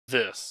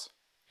This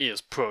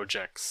is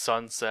Project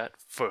Sunset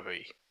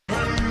Furry. Moo!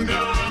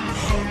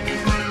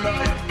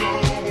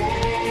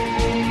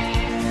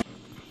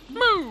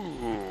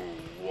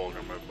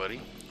 Welcome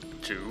everybody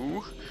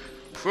to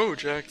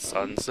Project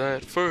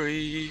Sunset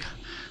Furry.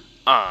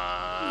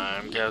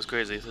 I'm Chaos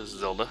Crazy. This is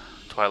Zelda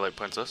Twilight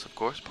Princess, of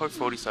course, part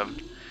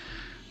 47.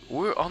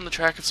 We're on the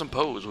track of some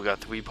pose. We got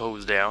 3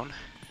 pose down,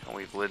 and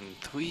we've lit in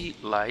 3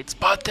 lights,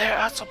 but there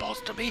are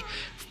supposed to be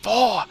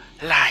 4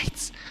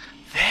 lights.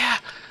 There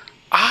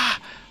are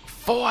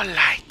 4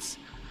 lights.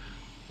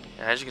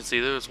 And as you can see,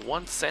 there's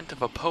 1 cent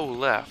of a pole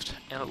left,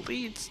 and it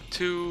leads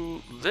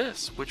to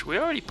this, which we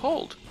already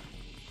pulled.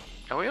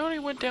 And we already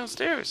went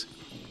downstairs.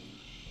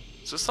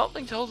 So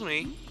something tells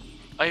me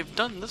I have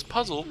done this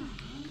puzzle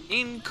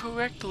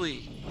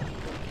incorrectly.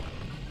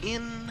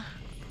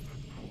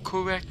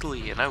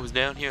 Incorrectly. And I was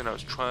down here and I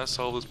was trying to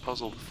solve this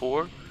puzzle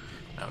before,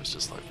 and I was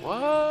just like,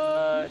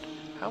 what?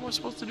 How am I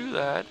supposed to do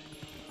that?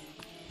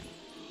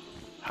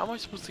 How am I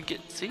supposed to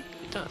get... See?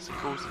 It does. It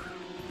goes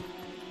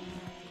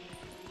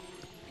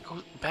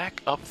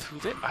back up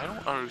through there. I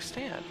don't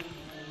understand.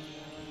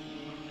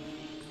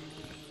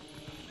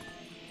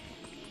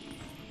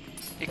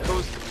 It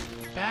goes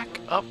back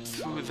up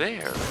through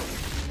there.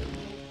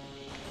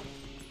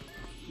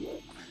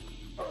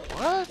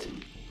 What?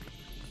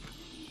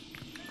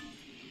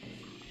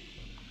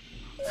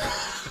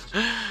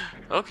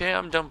 Okay,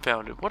 I'm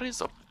dumbfounded. What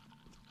is up?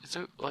 Is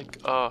there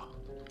like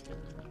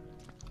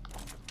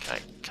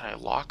Can I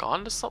lock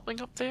onto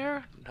something up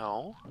there?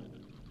 No.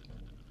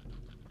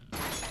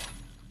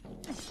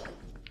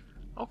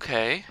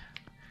 Okay.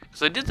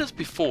 Because I did this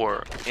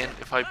before, and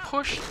if I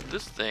push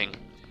this thing,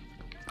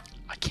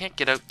 I can't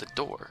get out the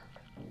door.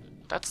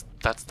 That's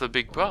the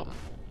big problem.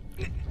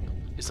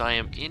 Is I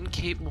am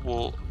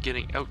incapable of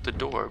getting out the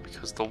door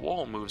because the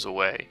wall moves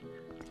away.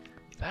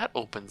 That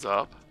opens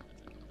up.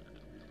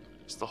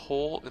 Is the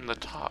hole in the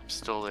top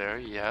still there?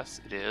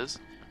 Yes, it is.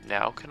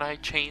 Now can I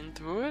chain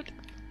through it?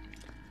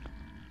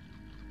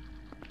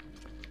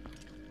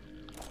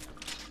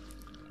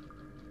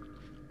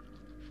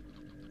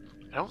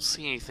 I don't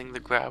see anything to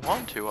grab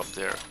onto up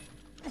there.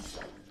 Am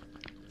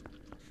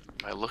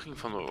I looking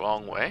from the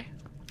wrong way?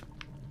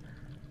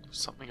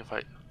 Something if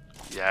I...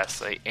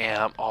 Yes, I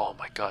am. Oh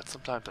my god,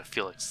 sometimes I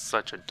feel like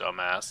such a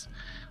dumbass.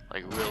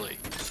 Like, really.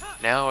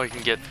 Now I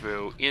can get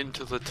through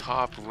into the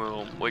top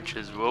room, which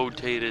has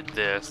rotated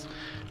this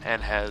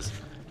and has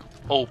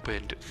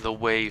opened the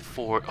way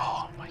for...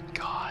 Oh my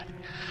god.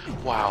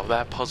 Wow,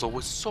 that puzzle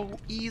was so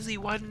easy.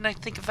 Why didn't I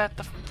think of that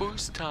the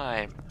first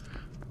time?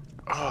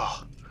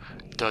 Ugh.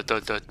 Duh.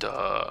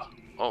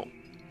 Oh.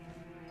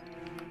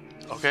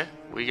 Okay,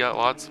 we got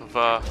lots of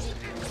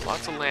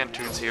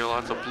lanterns here,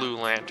 lots of blue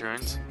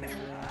lanterns.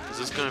 Is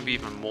this gonna be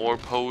even more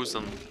pose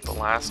than the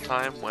last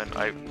time when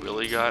I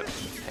really got...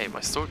 Hey, my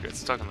sword gets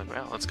stuck in the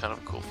ground. That's kind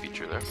of a cool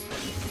feature there.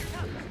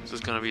 Is this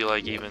gonna be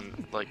like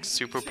even like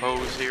super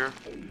pose here?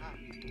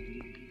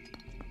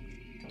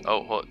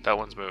 Oh, hold, that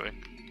one's moving.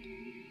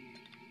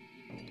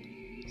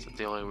 Is that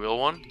the only real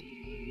one?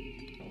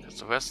 Because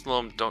the rest of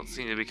them don't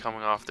seem to be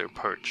coming off their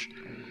perch.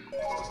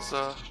 Let's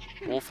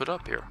wolf it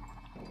up here.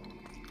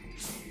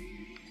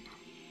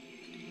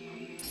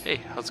 Hey,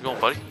 how's it going,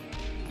 buddy?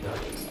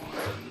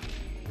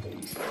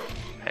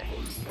 Hey.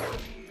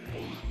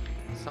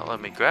 It's not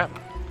letting me grab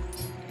him.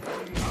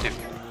 Dude.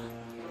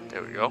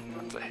 There we go.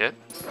 That's a hit.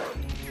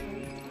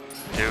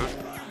 Dude.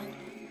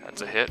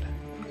 That's a hit.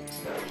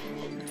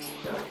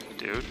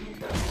 Dude.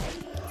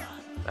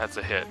 That's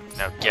a hit.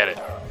 Now get it.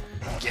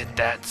 Get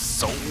that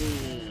soul.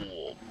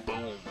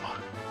 Boom.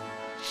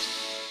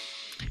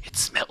 It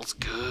smells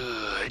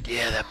good.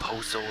 Yeah, that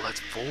pose soul. That's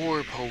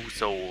 4 pose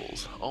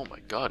souls. Oh my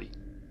god, he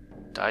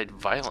died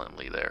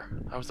violently there.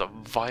 That was a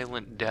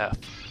violent death.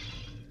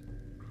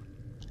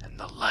 And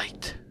the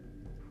light.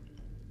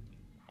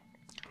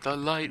 The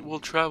light will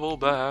travel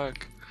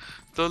back.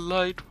 The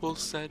light will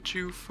set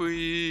you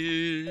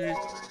free. Alright,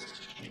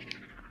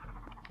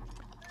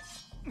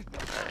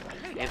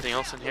 anything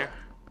else in here?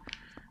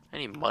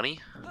 Any money?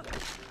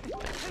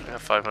 I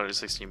have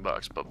 516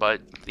 bucks, but by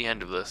the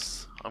end of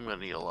this, I'm gonna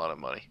need a lot of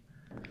money.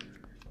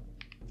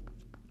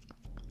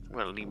 I'm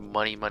gonna need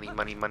money.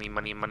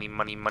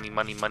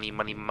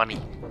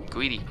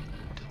 Greedy.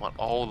 Just want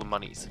all the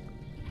monies.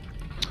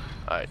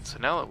 Alright, so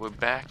now that we're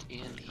back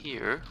in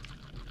here,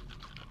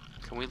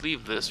 can we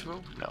leave this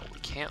room? No, we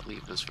can't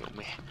leave this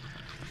room.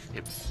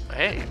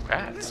 Hey,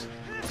 rats.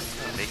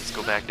 Make us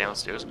go back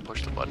downstairs and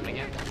push the button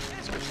again.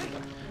 Seriously.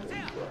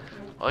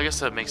 Well, I guess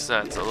that makes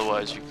sense.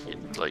 Otherwise, you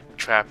can like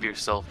trap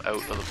yourself out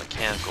of the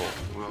mechanical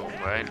room,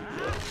 right?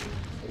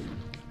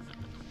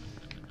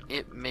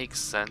 It makes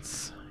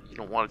sense. You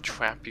don't want to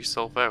trap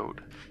yourself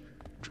out.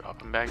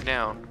 Drop him back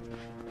down.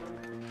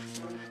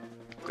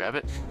 Grab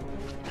it.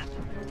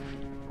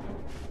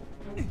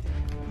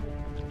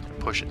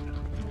 Push it.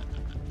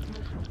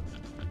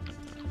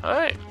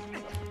 Alright.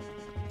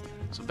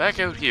 So back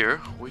out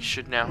here, we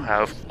should now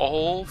have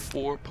all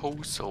 4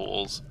 pose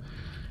souls.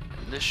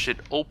 And this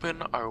should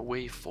open our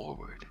way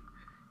forward.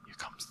 Here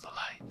comes the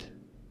light.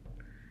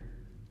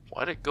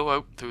 Why'd it go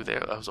out through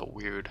there? That was a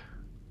weird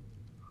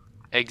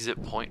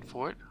exit point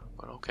for it,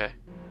 but okay.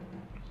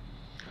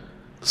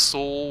 The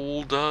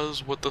soul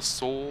does what the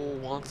soul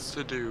wants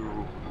to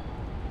do.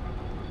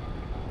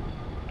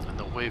 And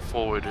the way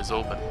forward is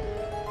open.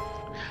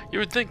 You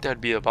would think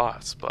that'd be a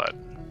boss, but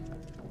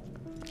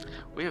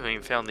we haven't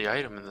even found the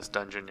item in this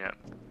dungeon yet.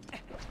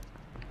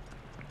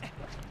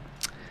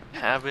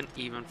 Haven't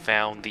even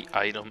found the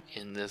item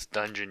in this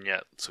dungeon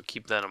yet, so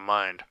keep that in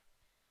mind.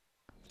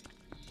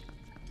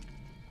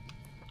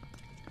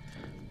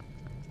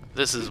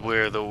 This is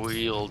where the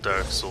real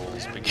Dark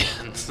Souls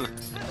begins.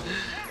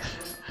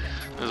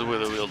 This is where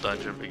the real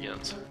dungeon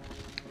begins.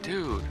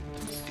 Dude,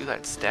 do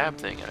that stab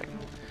thing. I get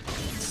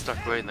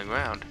stuck right in the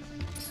ground.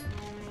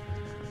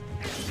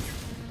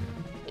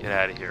 Get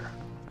out of here.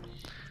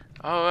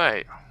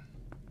 Alright.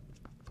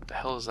 What the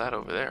hell is that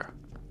over there?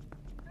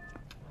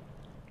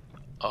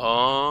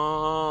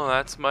 Oh,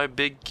 that's my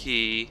big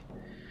key.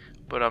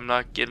 But I'm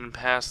not getting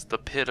past the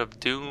pit of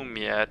doom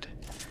yet.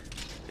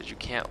 Because you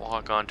can't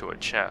log onto a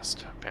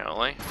chest,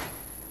 apparently.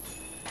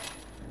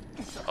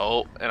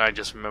 Oh, and I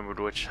just remembered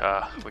which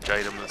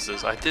item this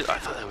is. I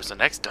thought that was the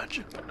next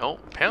dungeon, but no,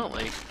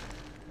 apparently.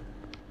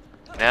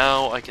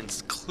 Now I can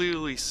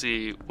clearly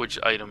see which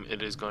item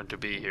it is going to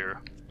be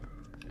here.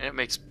 And it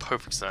makes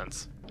perfect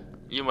sense.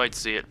 You might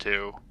see it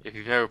too. If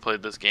you've never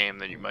played this game,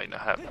 then you might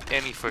not have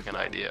any freaking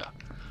idea.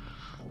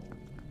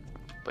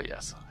 But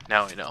yes,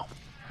 now I know.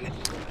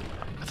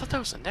 I thought that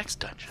was the next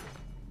dungeon.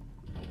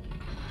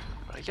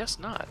 But I guess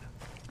not.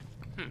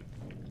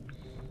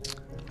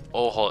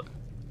 Oh, hold it.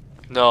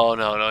 No,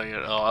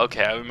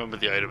 okay, I remember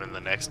the item in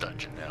the next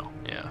dungeon now.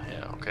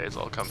 Yeah, okay,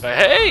 so I'll come back.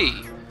 Hey!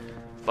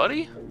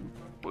 Buddy?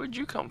 Where'd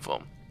you come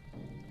from?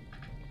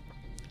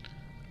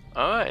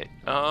 Alright,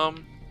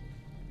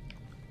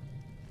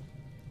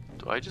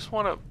 do I just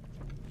want to...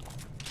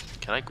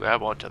 Can I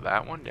grab onto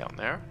that one down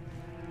there?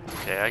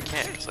 Okay, I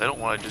can't, because I don't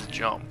want to just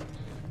jump.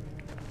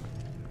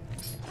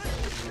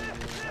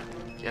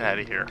 Get out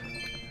of here.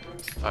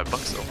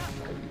 $5 though.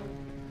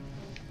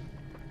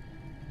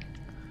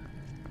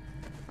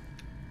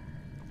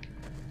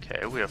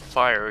 Okay, we have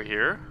fire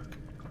here.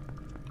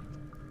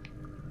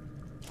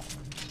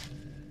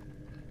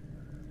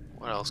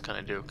 What else can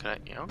I do? Can I...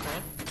 Yeah,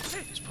 okay.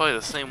 It's probably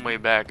the same way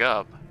back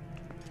up.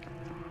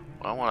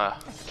 I want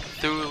to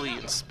thoroughly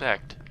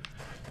inspect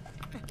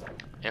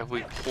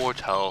every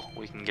portal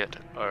we can get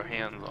our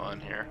hands on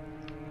here.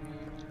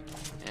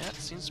 Yeah, it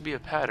seems to be a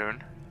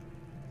pattern.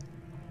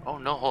 Oh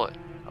no, hold it.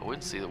 I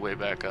wouldn't see the way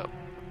back up.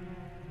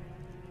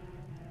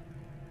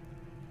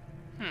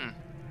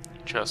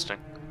 Interesting.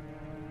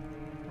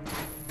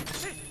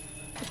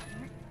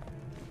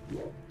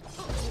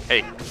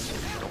 Hey,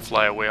 don't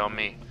fly away on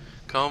me.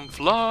 Come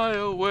fly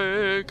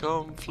away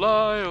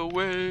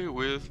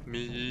with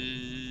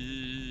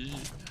me.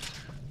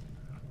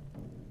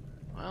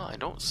 Well, I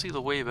don't see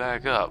the way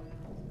back up.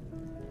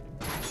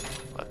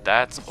 But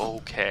that's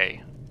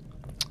okay.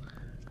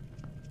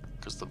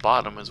 Because the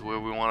bottom is where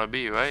we want to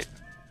be, right?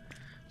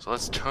 So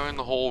let's turn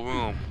the whole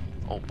room.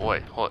 Oh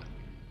boy, hold it.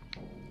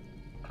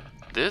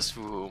 This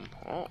room?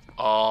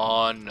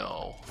 Oh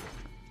no.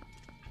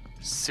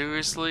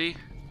 Seriously?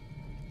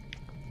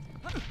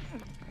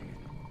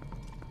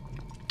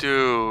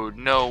 Dude,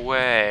 no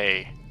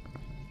way.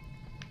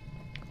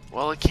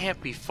 Well, it can't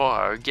be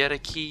far. Get a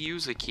key,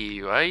 use a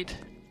key, right?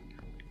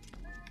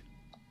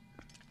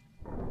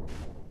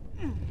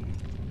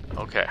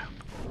 Okay.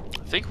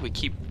 I think we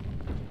keep...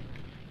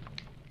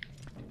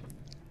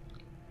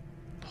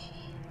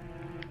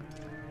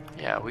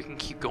 Yeah, we can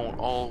keep going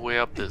all the way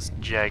up this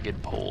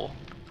jagged pole.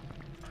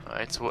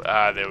 Alright, so...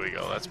 there we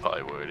go. That's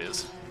probably where it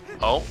is.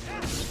 Oh,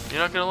 you're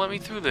not gonna let me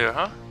through there,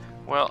 huh?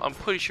 Well, I'm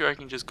pretty sure I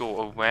can just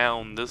go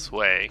around this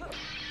way.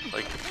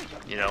 Like,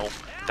 you know,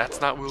 that's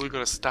not really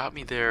gonna stop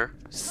me there,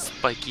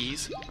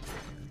 spikies.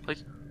 Like,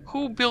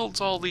 who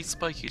builds all these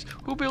spikies?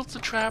 Who builds the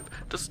trap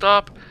to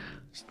stop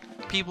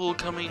people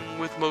coming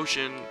with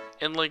motion?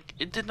 And, like,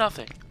 it did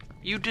nothing.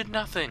 You did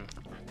nothing.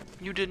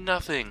 You did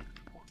nothing.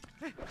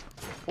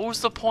 What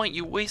was the point?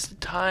 You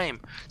wasted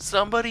time.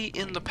 Somebody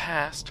in the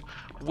past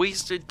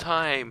wasted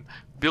time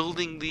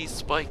building these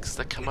spikes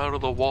that come out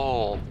of the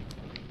wall.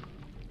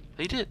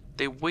 They did.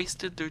 They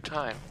wasted their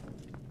time.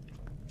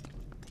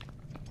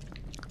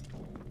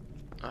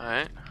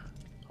 Alright.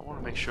 I want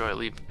to make sure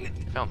I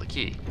found the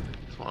key.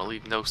 Just want to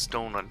leave no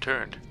stone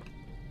unturned.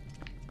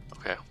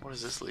 Okay, what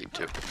does this lead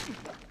to?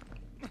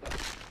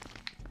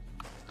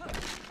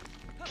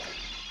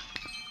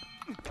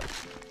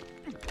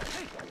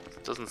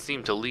 It doesn't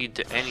seem to lead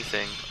to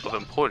anything of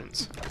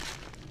importance.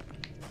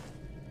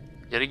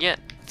 Yet again,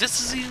 this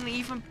is an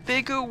even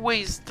bigger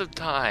waste of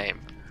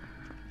time.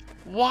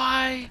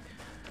 Why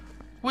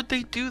would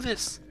they do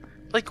this?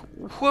 Like,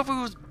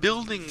 whoever was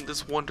building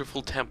this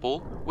wonderful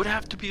temple would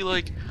have to be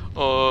like,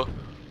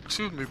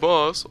 excuse me,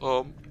 boss,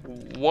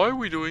 why are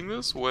we doing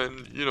this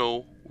when, you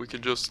know, we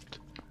can just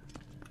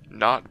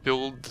not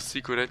build the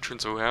secret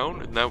entrance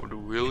around and that would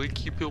really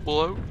keep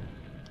people out?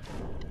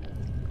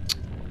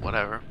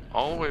 Whatever.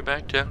 All the way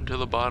back down to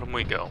the bottom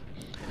we go.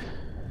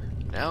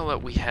 now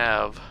that we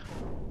have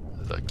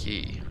the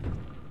key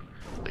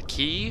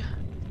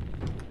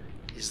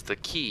is the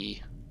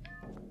key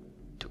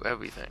to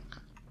everything.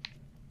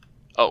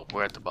 Oh,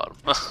 we're at the bottom.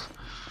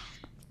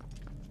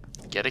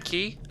 Get a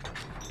key,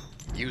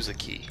 use a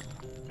key.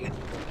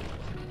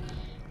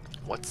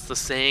 What's the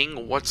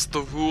saying? What's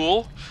the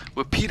rule?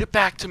 Repeat it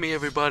back to me,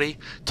 everybody.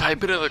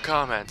 Type it in the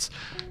comments.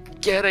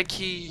 Get a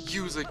key,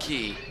 use a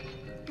key.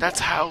 That's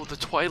how the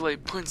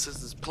Twilight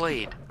Princess is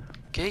played.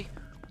 Okay?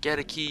 Get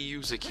a key,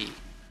 use a key.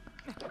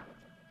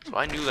 So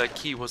I knew that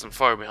key wasn't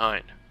far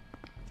behind.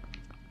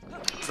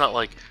 It's not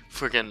like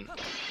friggin'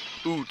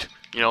 Oot,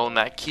 you know, and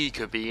that key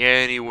could be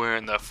anywhere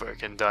in the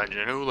frickin'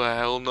 dungeon. Who the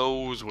hell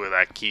knows where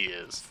that key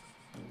is?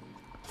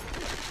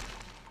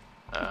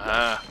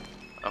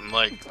 I'm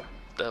like,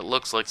 that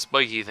looks like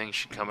spiky thing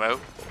should come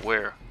out, but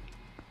where?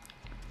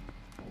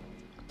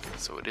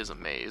 So it is a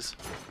maze.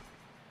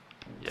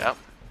 Yep.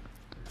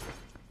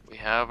 We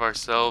have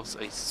ourselves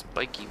a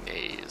spiky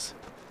maze.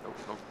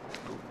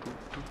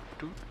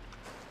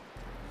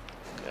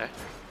 Okay.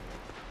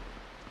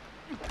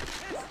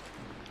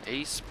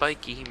 A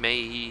spiky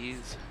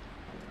maze.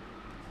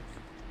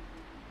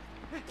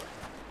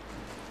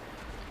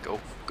 Go,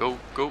 go,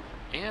 go,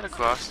 and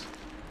across.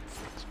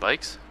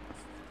 Spikes?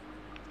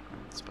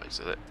 Spikes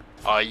with it.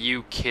 Are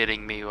you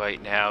kidding me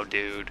right now,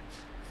 dude?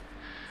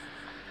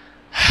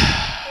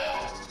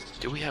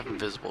 Do we have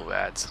invisible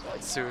rats?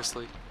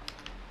 Seriously?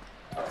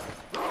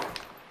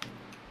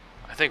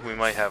 I think we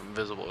might have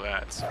invisible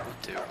rats.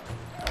 We do.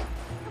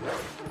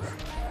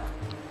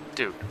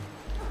 Dude.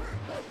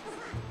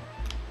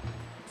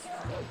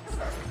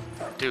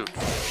 Dude.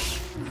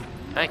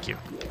 Thank you.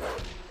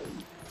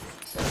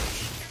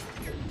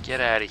 Get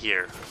out of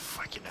here.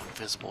 Fucking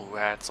invisible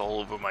rats all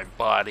over my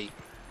body.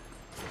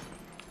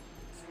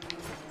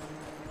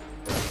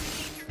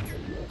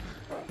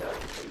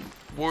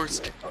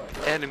 Worst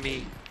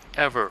enemy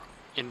ever.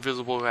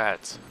 Invisible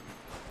rats.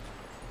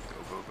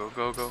 Go, go,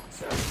 go, go, go.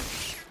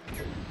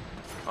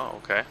 Oh,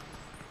 okay.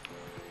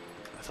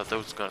 I thought that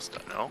was gonna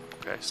stop. No.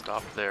 Okay,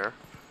 stop there.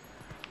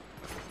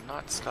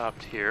 Not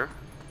stopped here.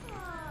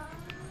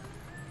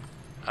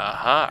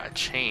 Aha, a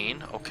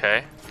chain.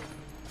 Okay.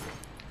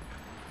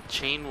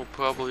 Chain will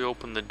probably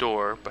open the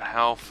door, but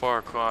how far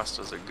across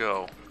does it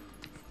go?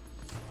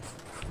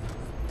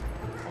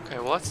 Okay,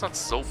 well that's not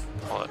so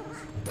hot.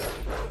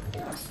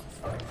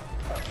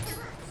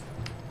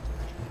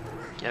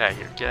 Get out of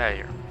here, get out of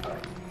here.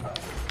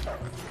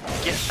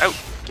 Get out!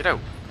 Get out!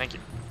 Thank you.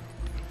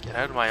 Get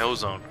out of my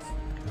ozone.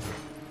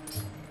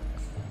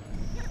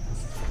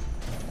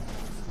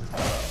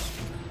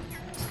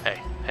 Hey,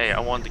 hey, I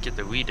wanted to get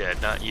the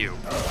Weedead, not you.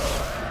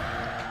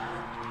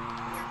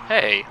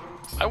 Hey,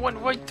 I went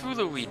right through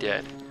the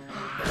Weedead.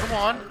 Come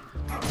on.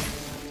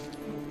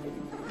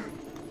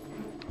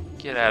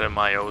 Get out of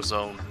my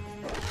ozone.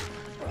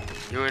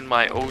 You're in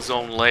my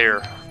ozone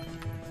layer.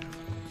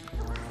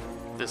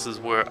 This is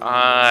where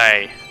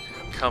I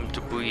come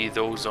to breathe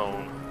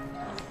ozone.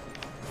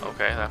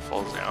 Okay, that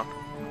falls down.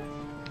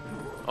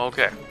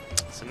 Okay,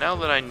 so now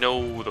that I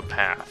know the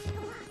path,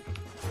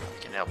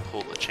 I can now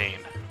pull the chain.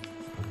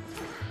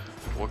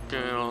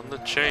 Working on the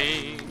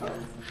chain,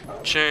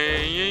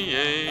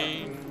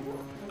 chain.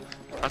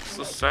 That's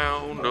the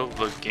sound of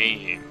the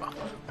game.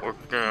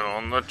 Working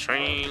on the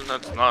chain,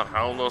 that's not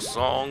how the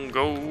song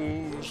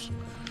goes.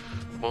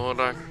 But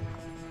I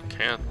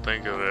can't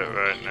think of it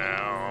right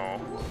now.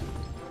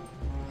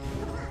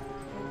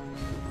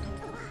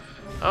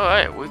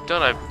 Alright, we've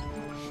done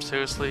a...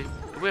 Seriously?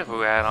 Do we have a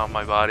rat on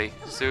my body?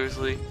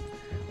 Seriously?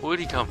 Where'd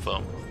he come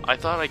from? I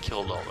thought I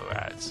killed all the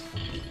rats.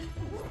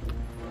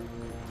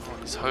 Oh,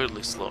 he's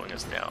hardly slowing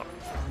us down.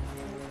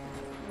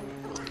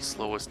 Will he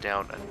slow us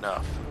down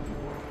enough?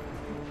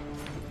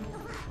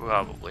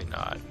 Probably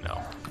not,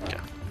 no. Okay.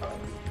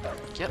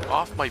 Get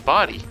off my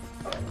body!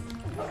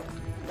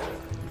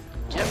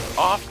 Get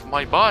off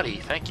my body!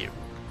 Thank you.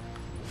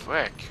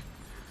 Frick.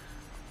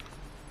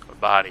 My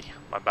body,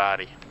 my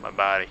body, my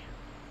body.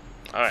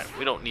 Alright,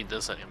 we don't need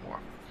this anymore.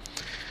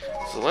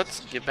 So let's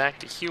get back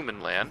to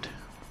human land.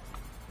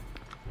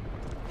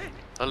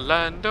 The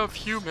land of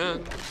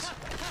humans.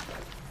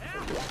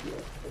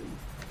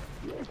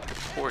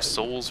 Poor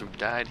souls who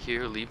died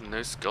here, leaving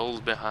their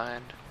skulls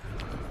behind.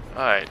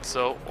 Alright,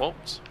 so,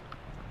 whoops.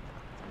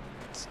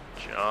 Let's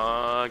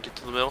get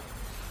to the middle.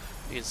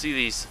 You can see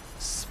these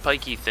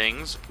spiky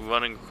things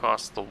running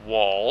across the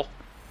wall.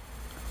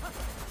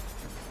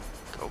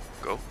 Go,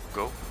 go,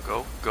 go,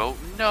 go, go.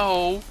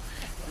 No!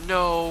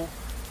 No!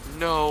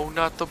 No,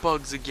 not the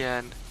bugs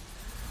again.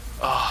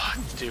 Ah,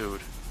 oh,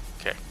 dude.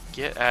 Okay,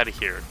 get out of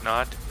here.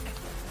 Not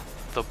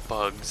the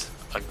bugs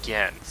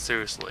again.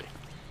 Seriously.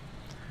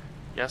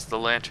 Yes, the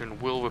lantern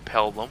will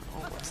repel them.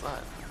 Oh, what's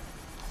that?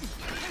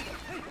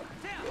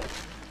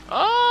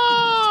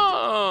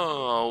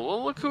 Oh!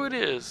 Well, look who it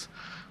is.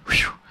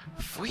 Whew.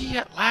 Free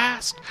at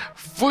last!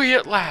 Free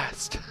at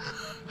last!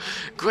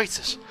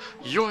 Gracious,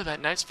 you're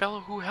that nice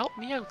fellow who helped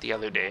me out the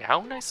other day.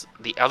 How nice.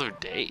 The other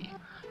day?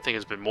 I think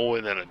it's been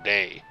more than a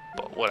day,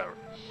 but whatever.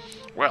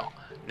 Well,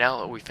 Now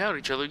that we found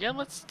each other again,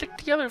 let's stick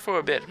together for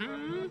a bit.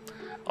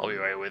 I'll be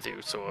right with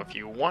you, so if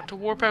you want to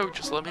warp out,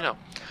 just let me know.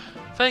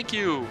 Thank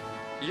you!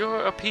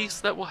 You're a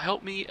piece that will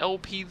help me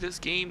LP this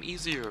game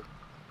easier.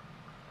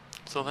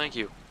 So thank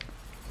you,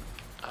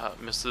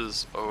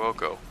 Mrs.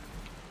 Oroko.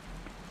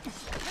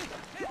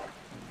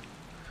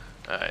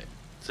 Alright,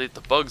 see, the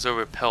bugs are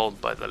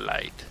repelled by the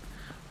light.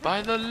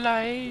 By the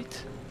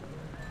light!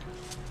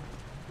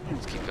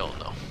 Let's keep going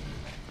though.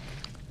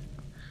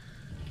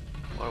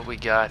 What do we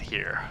got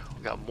here?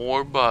 We got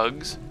more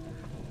bugs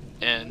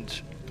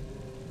and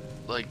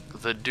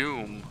like the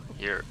doom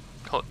here.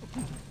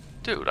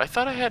 Dude, I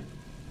thought I had...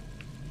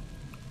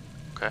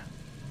 Okay.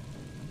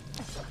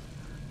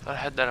 Thought I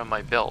had that on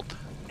my belt.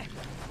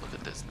 Look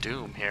at this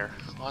doom here.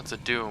 Lots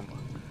of doom.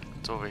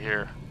 It's over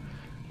here.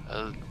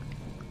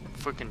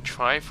 Freaking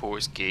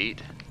Triforce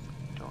gate.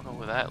 Don't know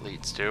where that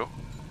leads to.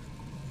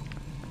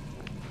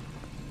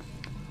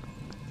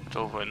 It's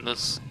over in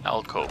this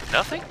alcove.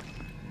 Nothing?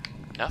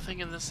 Nothing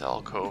in this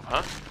alcove,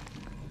 huh?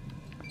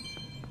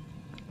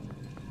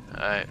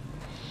 Alright.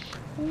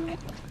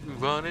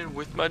 Running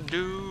with my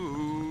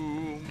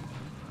doom.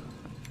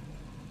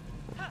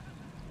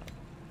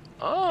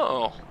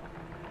 Oh!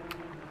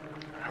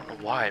 I don't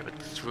know why, but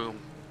this room,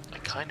 I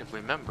kind of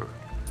remember.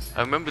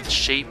 I remember the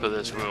shape of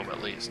this room,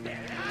 at least.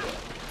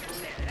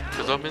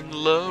 Because I'm in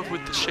love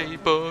with the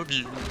shape of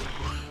you.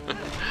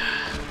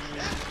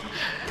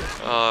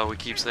 We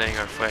keep saying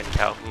our friend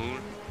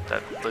Calhoun.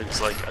 That looks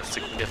like a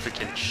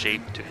significant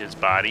shape to his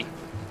body.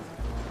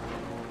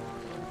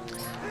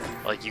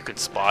 Like you can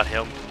spot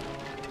him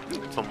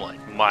from like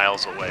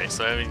miles away.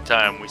 So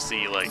anytime we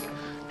see like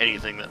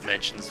anything that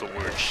mentions the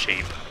word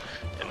shape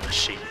and the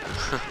shape,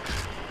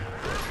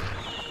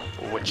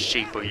 what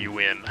shape are you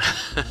in?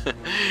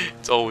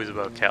 It's always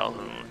about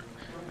Calhoun.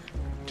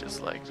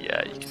 Just like,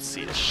 yeah, you can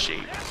see the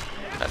shape.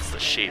 That's the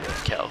shape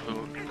of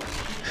Calhoun.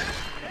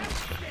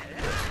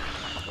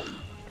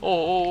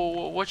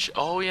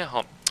 Oh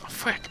yeah,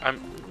 frick,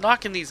 I'm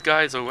knocking these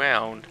guys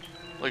around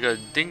like a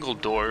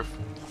Dingledorf.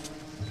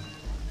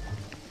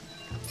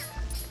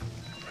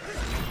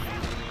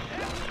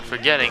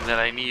 Forgetting that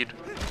I need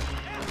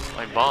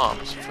my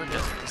bombs.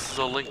 Forget, this is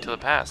a link to the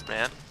past,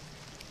 man.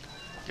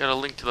 You gotta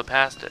link to the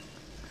past it.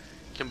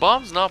 Can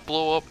bombs not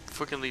blow up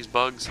frickin' these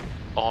bugs?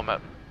 Oh, I'm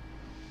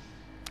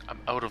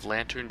out of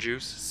lantern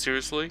juice?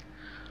 Seriously?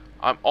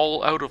 I'm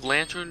all out of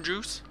lantern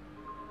juice?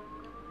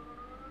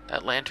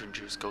 That lantern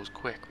juice goes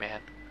quick,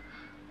 man.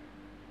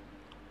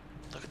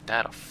 Look at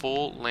that, a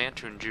full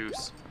lantern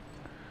juice.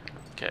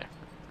 Okay.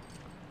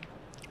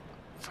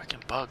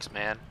 Frickin' bugs,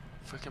 man.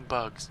 Frickin'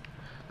 bugs.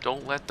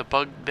 Don't let the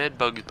bed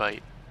bugs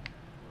bite.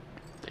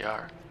 They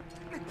are.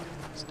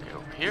 Stay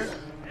over here.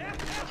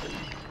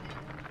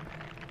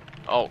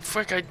 Oh,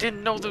 frick, I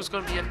didn't know there was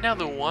going to be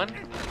another one.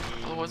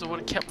 Otherwise I would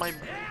have kept my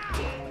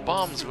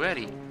bombs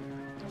ready.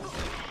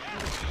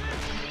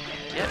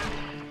 Get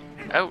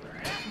out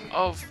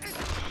of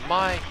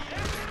my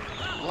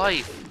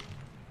life.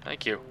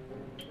 Thank you.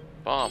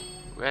 Bomb.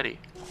 Ready.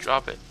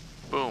 Drop it.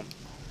 Boom.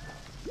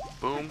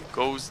 Boom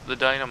goes the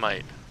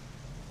dynamite.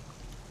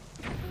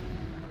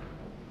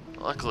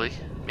 Luckily,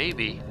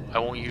 maybe I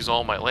won't use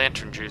all my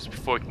lantern juice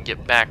before I can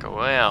get back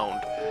around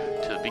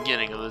to the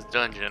beginning of this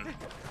dungeon.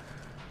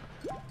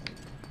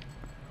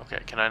 Okay,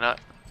 can I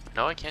not?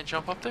 No, I can't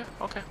jump up there?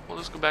 Okay, we'll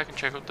just go back and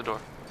check out the door.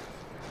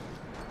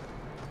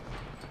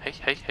 Hey.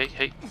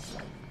 Okay.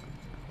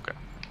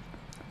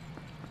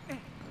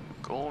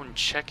 Going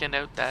checking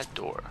out that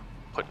door.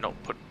 Put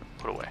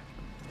away.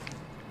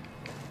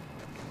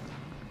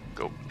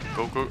 Go.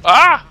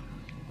 Ah!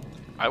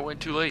 I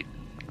went too late.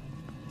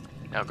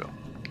 Now go.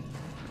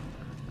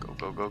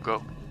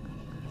 Go.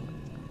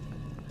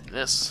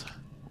 This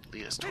will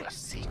lead us to a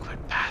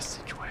secret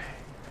passageway.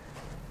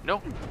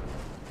 No,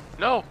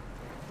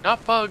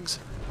 not bugs.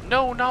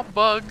 No, not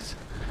bugs.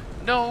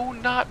 No,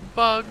 not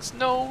bugs.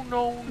 No.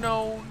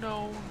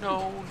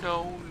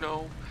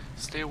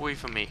 Stay away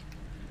from me.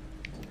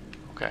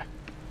 Okay.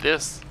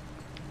 This.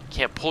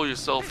 Can't pull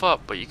yourself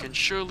up, but you can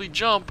surely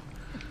jump.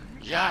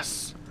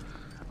 Yes.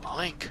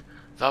 Link,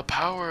 the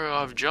power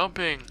of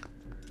jumping.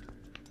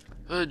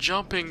 The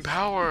jumping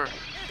power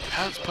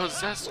has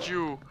possessed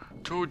you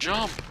to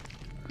jump.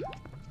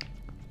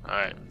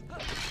 Alright.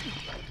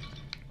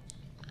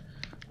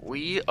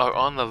 We are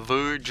on the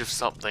verge of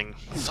something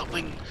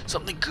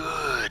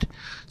good,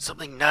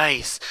 something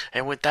nice,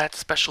 and with that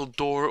special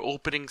door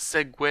opening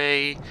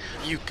segue,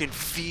 you can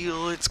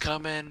feel it's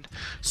coming.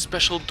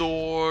 Special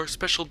door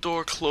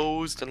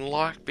closed and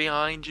locked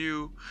behind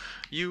you.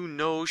 You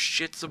know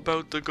shit's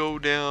about to go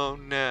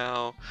down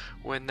now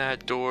when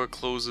that door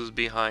closes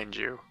behind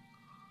you.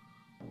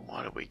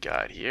 What do we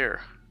got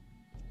here?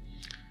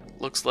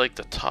 Looks like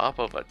the top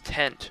of a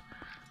tent,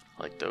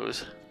 like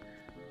those.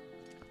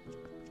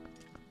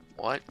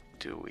 What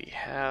do we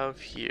have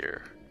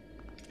here?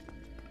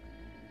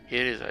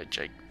 It is a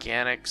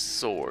gigantic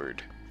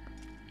sword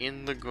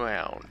in the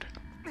ground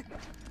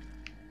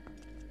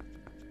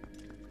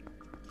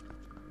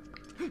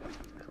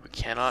that we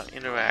cannot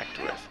interact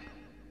with.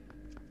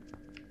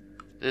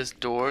 This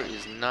door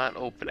is not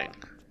opening.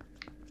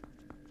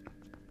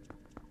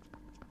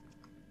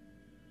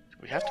 Do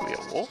we have to be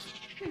a wolf?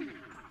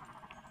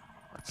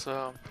 Let's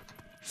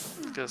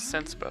get a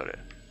sense about it.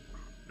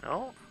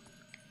 No?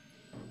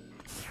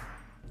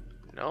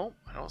 No,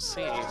 I don't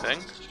see anything.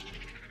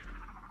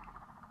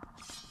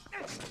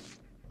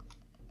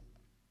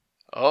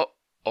 Oh,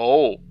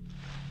 oh.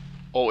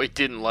 Oh, it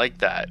didn't like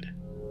that.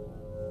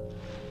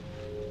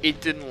 It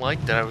didn't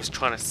like that I was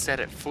trying to set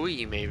it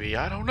free, maybe.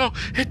 I don't know.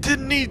 It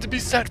didn't need to be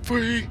set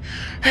free.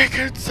 It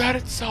can set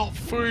itself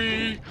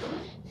free.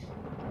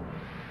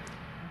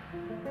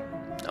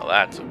 Now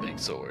that's a big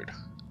sword.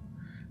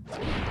 It's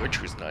a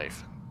butcher's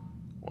knife.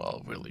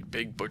 Well, really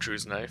big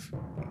butcher's knife.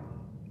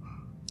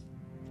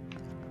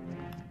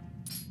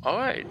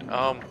 Alright,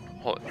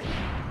 hold it.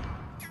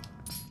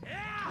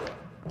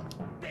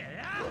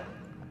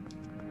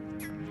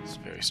 It's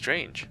very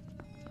strange.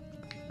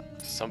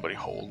 Somebody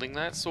holding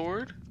that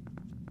sword?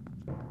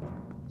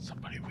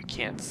 Somebody we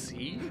can't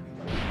see?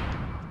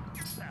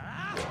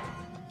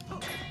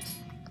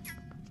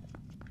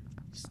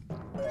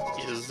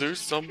 Is there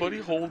somebody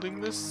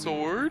holding this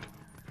sword?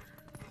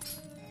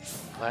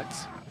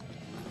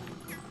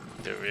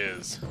 There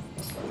is.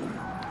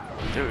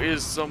 There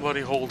is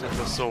somebody holding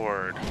the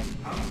sword.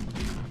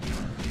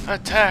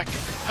 Attack!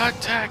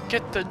 Attack!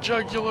 Get the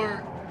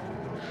jugular!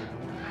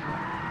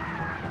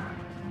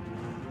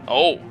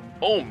 Oh!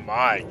 Oh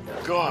my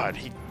god!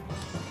 He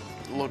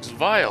looks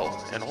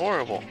vile and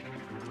horrible.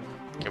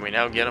 Can we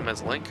now get him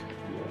as Link?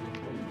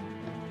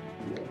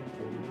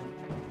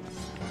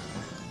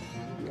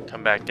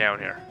 Come back down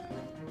here.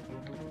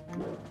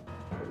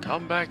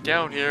 Come back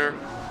down here.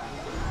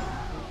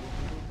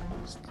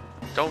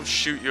 Don't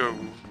shoot your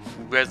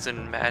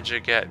resin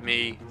magic at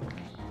me.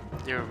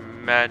 Your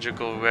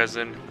magical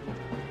resin.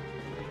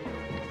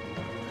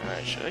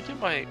 Alright, should I get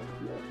my...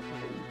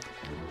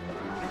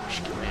 I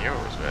should get my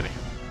arrows ready.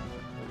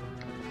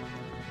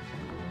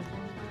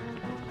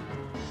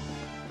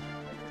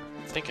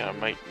 I'm thinking I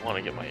might want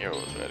to get my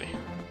arrows ready.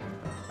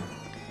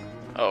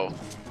 Oh,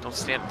 don't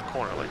stand at the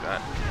corner like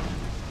that.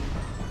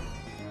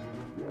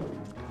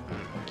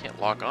 Can't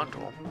lock onto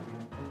them.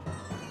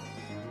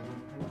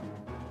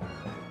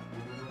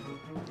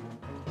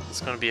 Is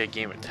this gonna be a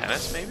game of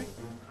tennis, maybe?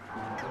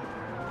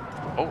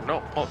 Oh,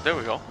 no. Oh, there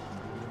we go.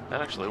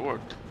 That actually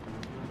worked.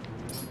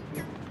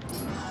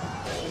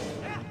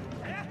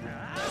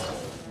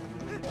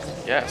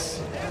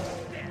 Yes.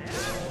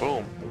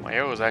 Boom. My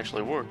arrows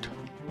actually worked.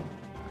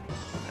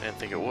 I didn't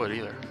think it would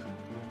either.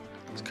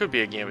 This could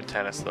be a game of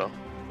tennis, though.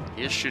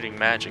 He is shooting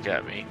magic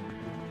at me.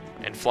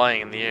 And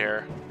flying in the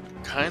air.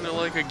 Kinda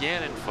like a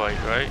Ganon fight,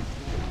 right?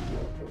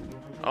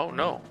 Oh,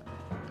 no.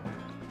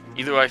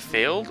 Either I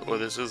failed, or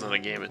this isn't a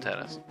game of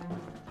tennis.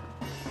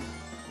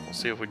 We'll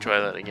see if we try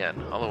that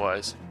again.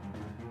 Otherwise...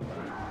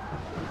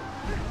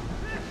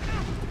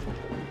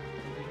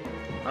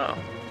 Oh.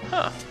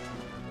 Huh.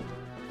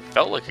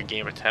 Felt like a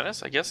game of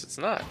tennis. I guess it's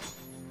not.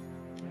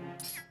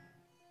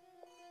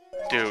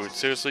 Dude,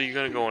 seriously, you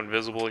gonna go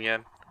invisible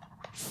again?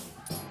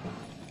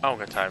 I don't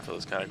got time for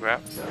this kind of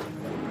crap.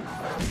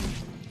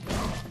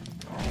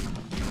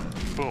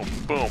 Boom,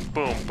 boom,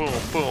 boom, boom,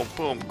 boom,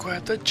 boom.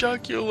 Grab the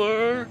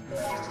jugular!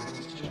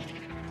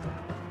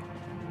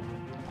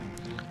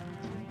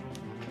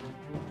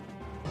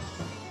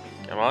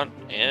 Come on,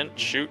 and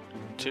shoot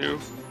to...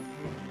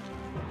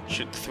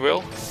 Shoot the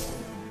thrill.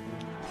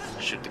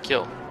 Shoot the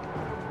kill.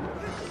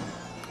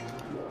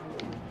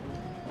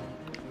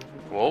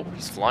 Whoa,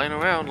 he's flying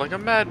around like a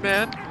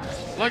madman.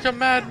 Like a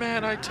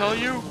madman, I tell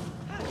you.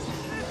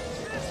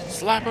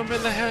 Slap him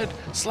in the head.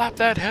 Slap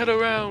that head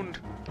around.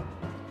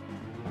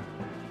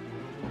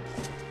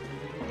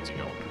 Where's he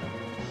going?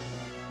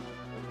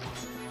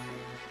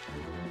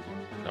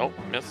 Nope,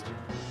 missed.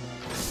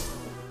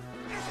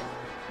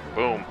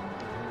 Boom.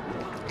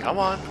 Come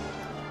on.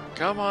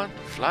 Come on.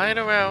 Flying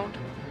around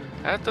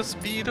at the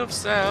speed of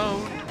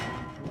sound.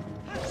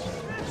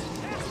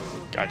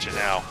 Gotcha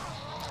now.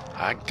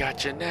 I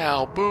got you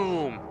now.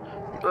 Boom.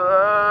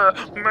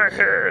 My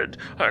head.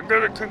 I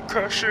got a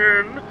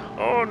concussion.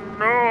 Oh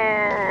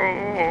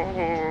no.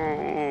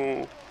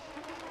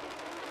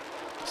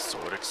 The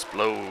sword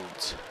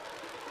explodes.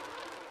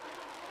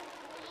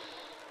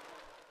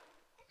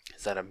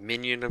 Is that a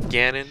minion of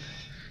Ganon?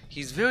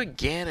 He's very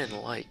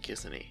Ganon-like,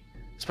 isn't he?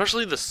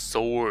 Especially the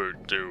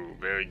sword, too.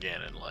 Very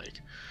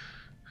Ganon-like.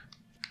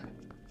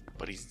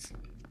 But he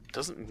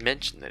doesn't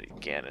mention that he's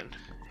Ganon.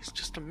 He's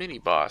just a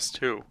mini-boss,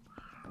 too.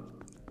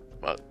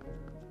 But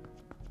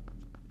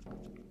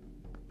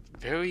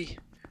very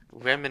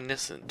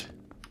reminiscent.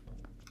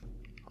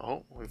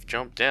 Oh, we've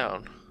jumped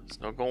down.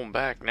 There's no going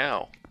back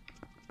now.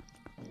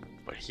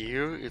 But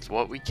here is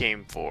what we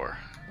came for.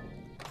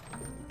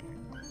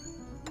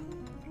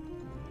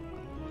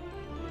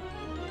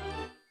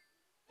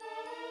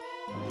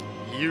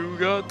 You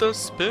got the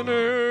spinner!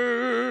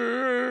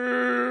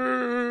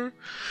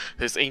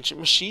 This ancient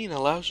machine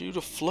allows you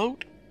to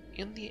float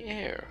in the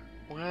air.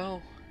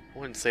 Well, I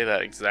wouldn't say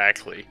that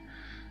exactly.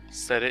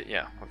 Set it,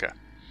 yeah, okay.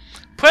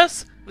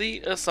 Press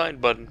the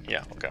assigned button,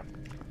 yeah, okay.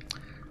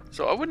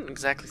 So I wouldn't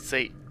exactly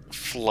say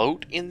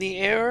float in the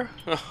air,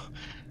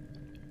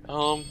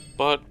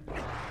 but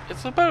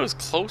it's about as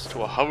close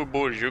to a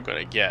hoverboard as you're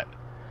gonna get.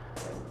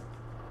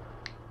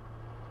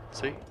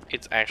 See,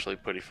 it's actually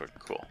pretty freaking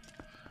cool.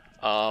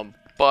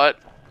 But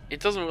it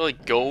doesn't really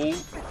go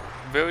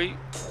very,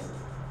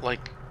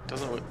 like,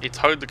 it's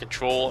hard to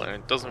control, and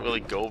it doesn't really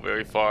go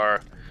very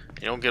far.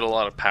 You don't get a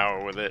lot of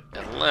power with it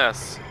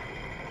unless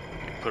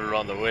you put it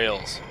on the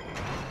rails.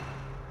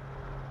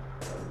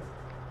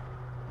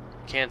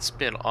 You can't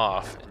spin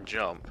off and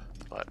jump,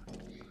 but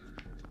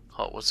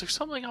oh, was there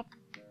something up?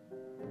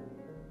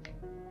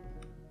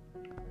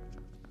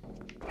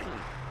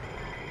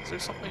 Is there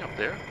something up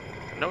there?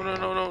 No, no,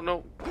 no, no,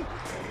 no.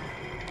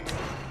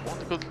 I want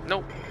to go.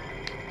 No.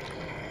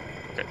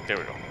 Okay, there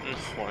we go.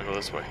 I want to go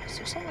this way. Is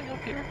there something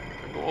up here?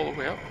 Can I go all the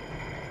way up?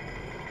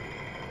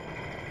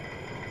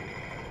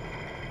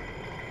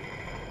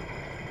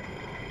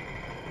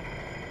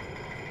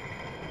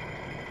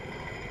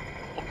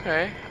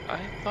 Okay, I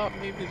thought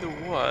maybe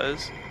there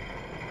was.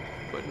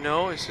 But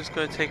no, it's just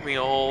going to take me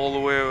all the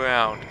way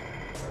around.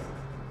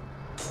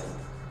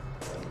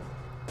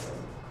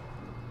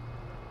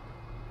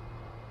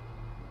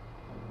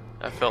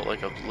 That felt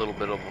like a little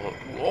bit of a...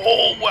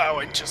 Oh, wow,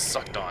 I just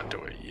sucked onto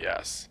it.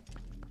 Yes.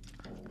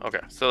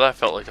 Okay, so that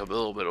felt like a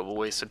little bit of a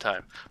waste of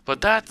time.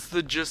 But that's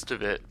the gist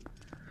of it.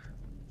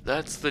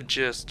 That's the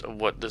gist of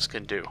what this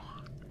can do.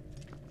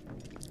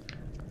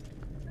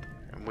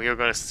 And we are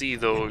going to see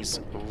those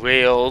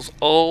rails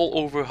all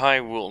over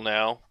Hyrule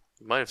now.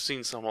 You might have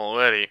seen some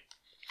already.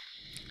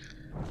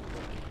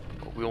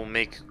 But we will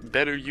make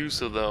better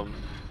use of them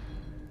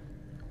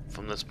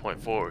from this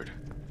point forward.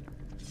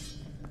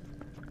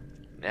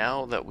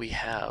 Now that we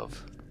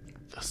have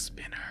the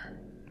spinner.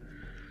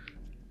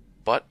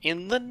 But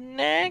in the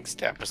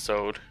next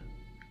episode,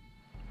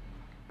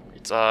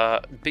 it's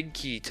big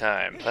key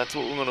time. That's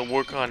what we're going to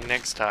work on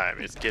next time,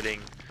 is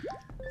getting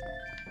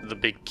the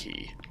big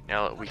key.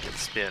 Now that we can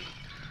spin.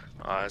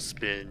 I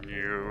spin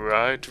you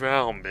right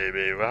round,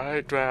 baby,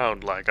 right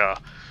round, like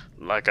a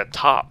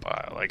top,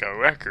 like a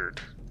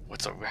record.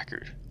 What's a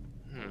record?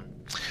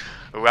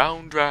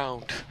 Round,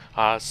 round,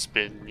 I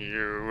spin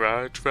you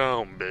right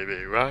round,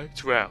 baby,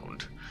 right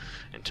round.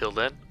 Until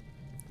then,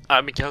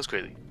 I'm Mikhail's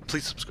Crazy.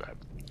 Please subscribe.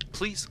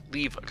 Please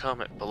leave a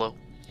comment below.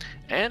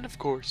 And of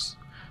course,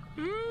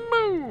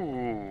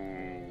 moo!